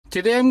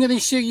Today I'm going to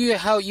show you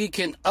how you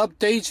can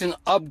update and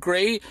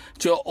upgrade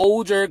your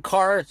older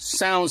car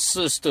sound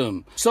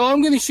system. So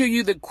I'm going to show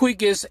you the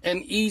quickest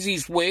and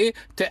easiest way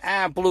to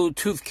add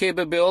Bluetooth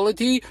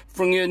capability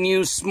from your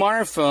new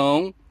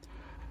smartphone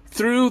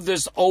through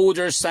this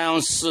older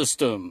sound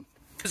system.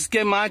 Just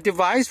get my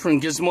device from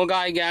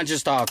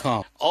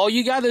GizmoGuyGadgets.com. All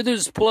you got to do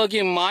is plug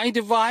in my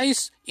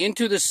device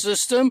into the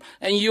system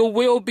and you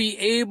will be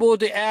able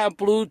to add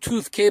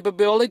Bluetooth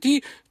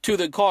capability to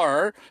the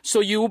car.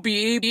 So you will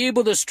be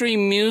able to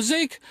stream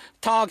music,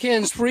 talk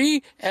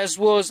hands-free, as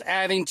well as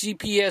adding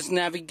GPS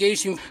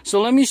navigation.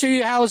 So let me show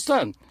you how it's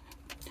done.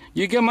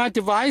 You get my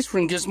device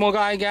from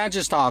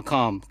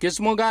GizmoGuyGadgets.com.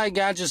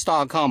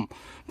 GizmoGuyGadgets.com.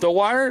 The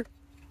wire,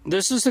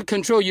 this is the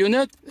control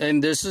unit,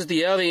 and this is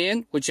the other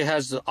end, which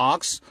has the aux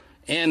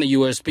and the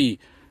USB.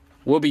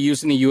 We'll be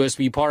using the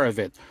USB part of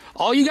it.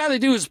 All you got to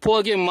do is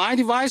plug in my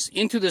device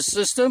into the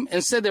system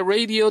and set the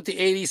radio to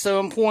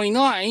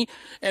 87.9,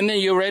 and then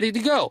you're ready to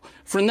go.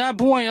 From that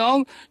point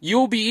on,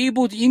 you'll be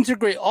able to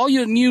integrate all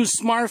your new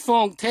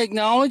smartphone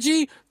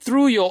technology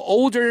through your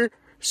older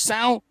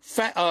sound,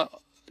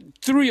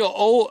 through your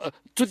older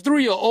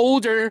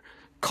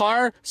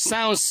car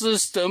sound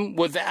system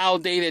with the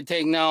outdated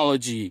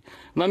technology.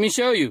 Let me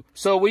show you.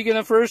 So we're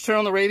gonna first turn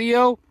on the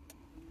radio.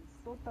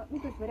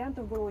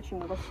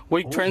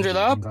 We turn it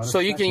up so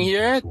you can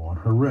hear it. On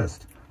her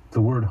wrist,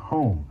 the word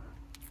home.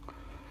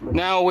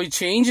 Now we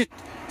change it.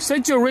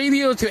 Set your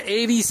radio to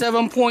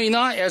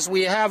 87.9 as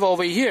we have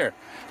over here.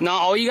 Now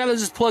all you gotta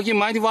just plug in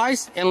my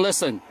device and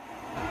listen.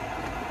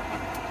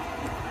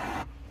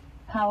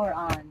 Power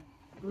on.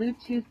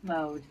 Bluetooth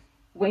mode.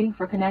 Waiting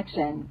for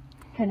connection.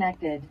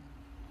 Connected.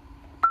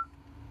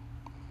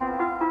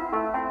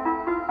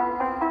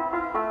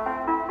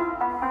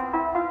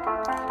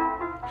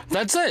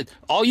 That's it.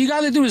 All you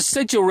got to do is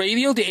set your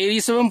radio to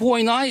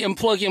 87.9 and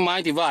plug in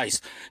my device.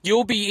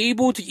 You'll be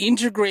able to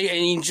integrate and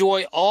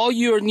enjoy all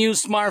your new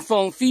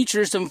smartphone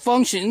features and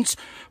functions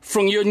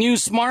from your new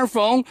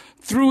smartphone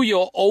through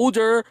your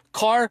older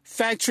car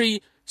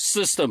factory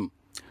system.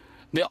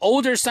 The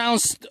older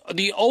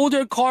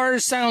car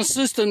sound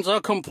systems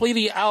are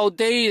completely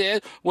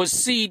outdated with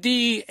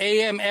CD,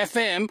 AM,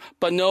 FM,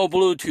 but no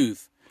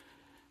Bluetooth.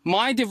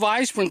 My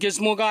device from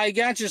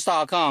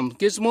GizmoGuyGadgets.com.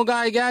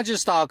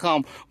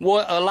 GizmoGuyGadgets.com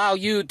will allow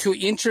you to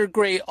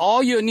integrate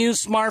all your new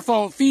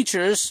smartphone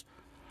features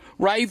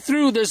right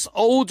through this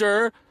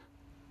older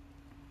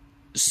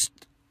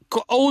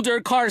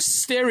car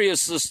stereo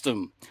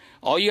system.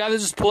 All you gotta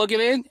just plug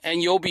it in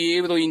and you'll be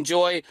able to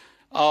enjoy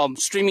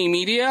streaming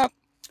media,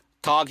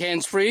 talk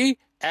hands-free,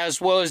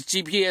 as well as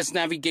GPS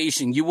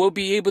navigation. You will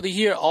be able to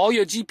hear all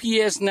your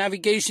GPS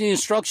navigation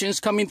instructions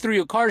coming through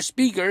your car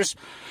speakers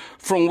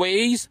from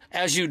Waze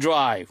as you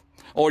drive.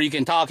 Or you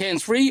can talk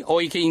hands-free,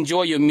 or you can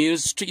enjoy your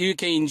music. You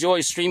can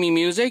enjoy streaming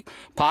music,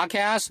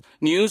 podcasts,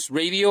 news,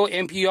 radio,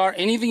 NPR,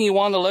 anything you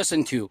want to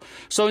listen to.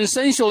 So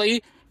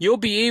essentially, you'll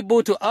be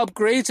able to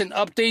upgrade and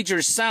update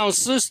your sound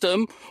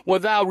system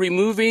without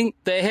removing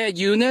the head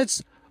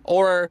units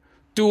or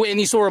do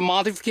any sort of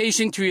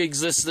modification to your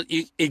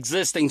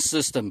existing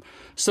system.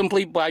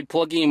 Simply by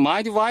plugging in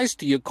my device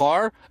to your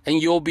car,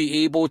 and you'll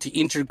be able to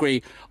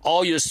integrate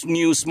all your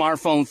new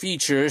smartphone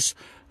features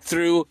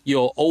through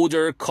your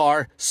older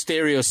car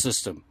stereo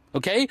system.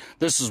 Okay?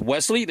 This is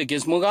Wesley, the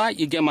Gizmo Guy.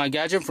 You get my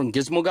gadget from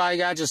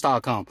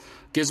GizmoGuyGadgets.com.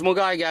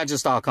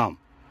 GizmoGuyGadgets.com.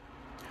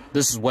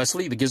 This is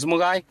Wesley, the Gizmo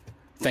Guy.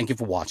 Thank you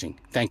for watching.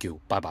 Thank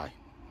you. Bye-bye.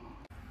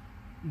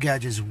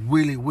 Gadget's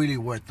really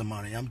worth the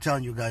money. I'm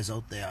telling you guys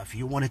out there, if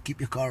you want to keep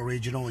your car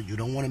original, you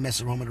don't want to mess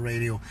around with the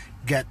radio,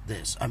 get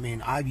this. I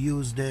mean, I've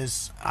used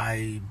this.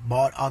 I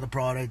bought other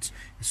products.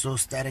 It's so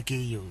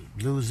staticky, you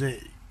lose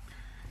it.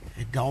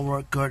 It don't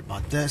work good,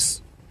 but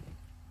this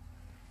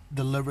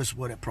delivers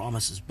what it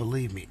promises.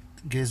 Believe me.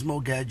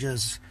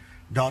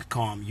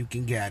 GizmoGadgets.com. You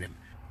can get him.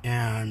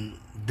 And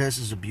this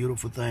is a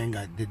beautiful thing.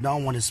 I did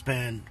not want to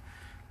spend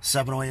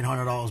 $700 or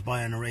 $800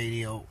 buying a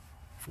radio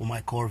for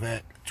my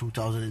Corvette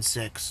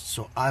 2006,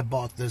 so I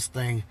bought this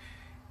thing.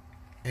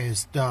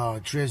 Is the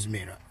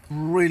transmitter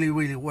really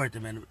worth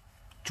it, man?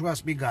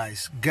 Trust me,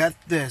 guys, get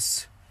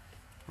this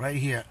right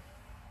here.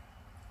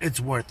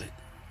 It's worth it.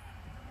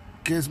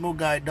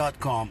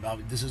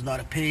 GizmoGuy.com. This is not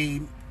a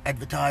paid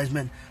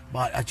advertisement,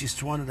 but I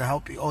just wanted to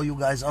help you, all you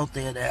guys out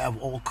there that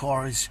have old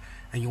cars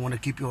and you want to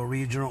keep your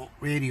original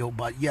radio,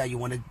 but yeah, you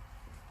want to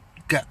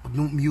get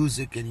new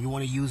music and you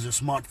want to use your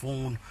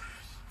smartphone.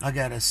 I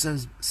got a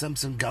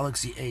Samsung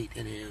Galaxy 8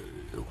 and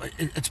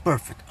it's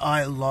perfect.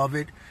 I love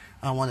it.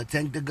 I want to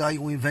thank the guy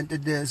who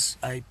invented this.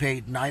 I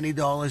paid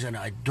 $90 and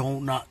I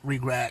do not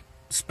regret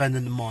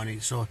spending the money.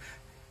 So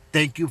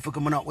thank you for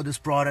coming out with this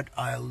product.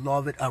 I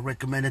love it. I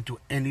recommend it to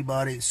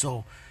anybody.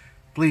 So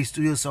please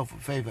do yourself a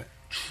favor.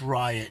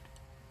 Try it.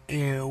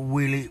 It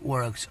really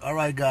works.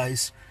 Alright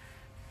guys.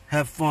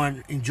 Have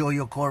fun. Enjoy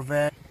your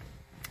Corvette.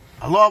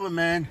 I love it,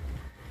 man.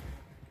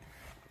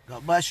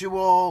 God bless you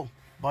all.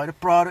 Buy the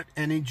product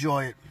and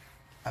enjoy it.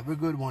 Have a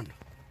good one.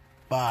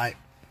 Bye.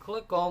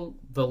 Click on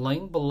the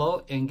link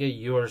below and get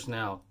yours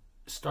now.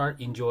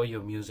 start enjoy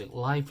your music.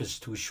 Life is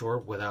too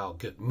short without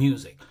good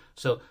music.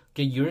 So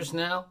get yours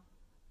now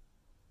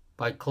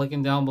by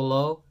clicking down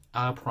below.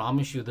 I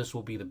promise you this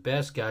will be the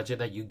best gadget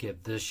that you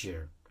get this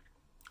year,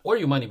 or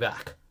your money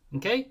back.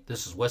 Okay,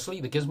 this is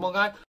Wesley, the Gizmo Guy.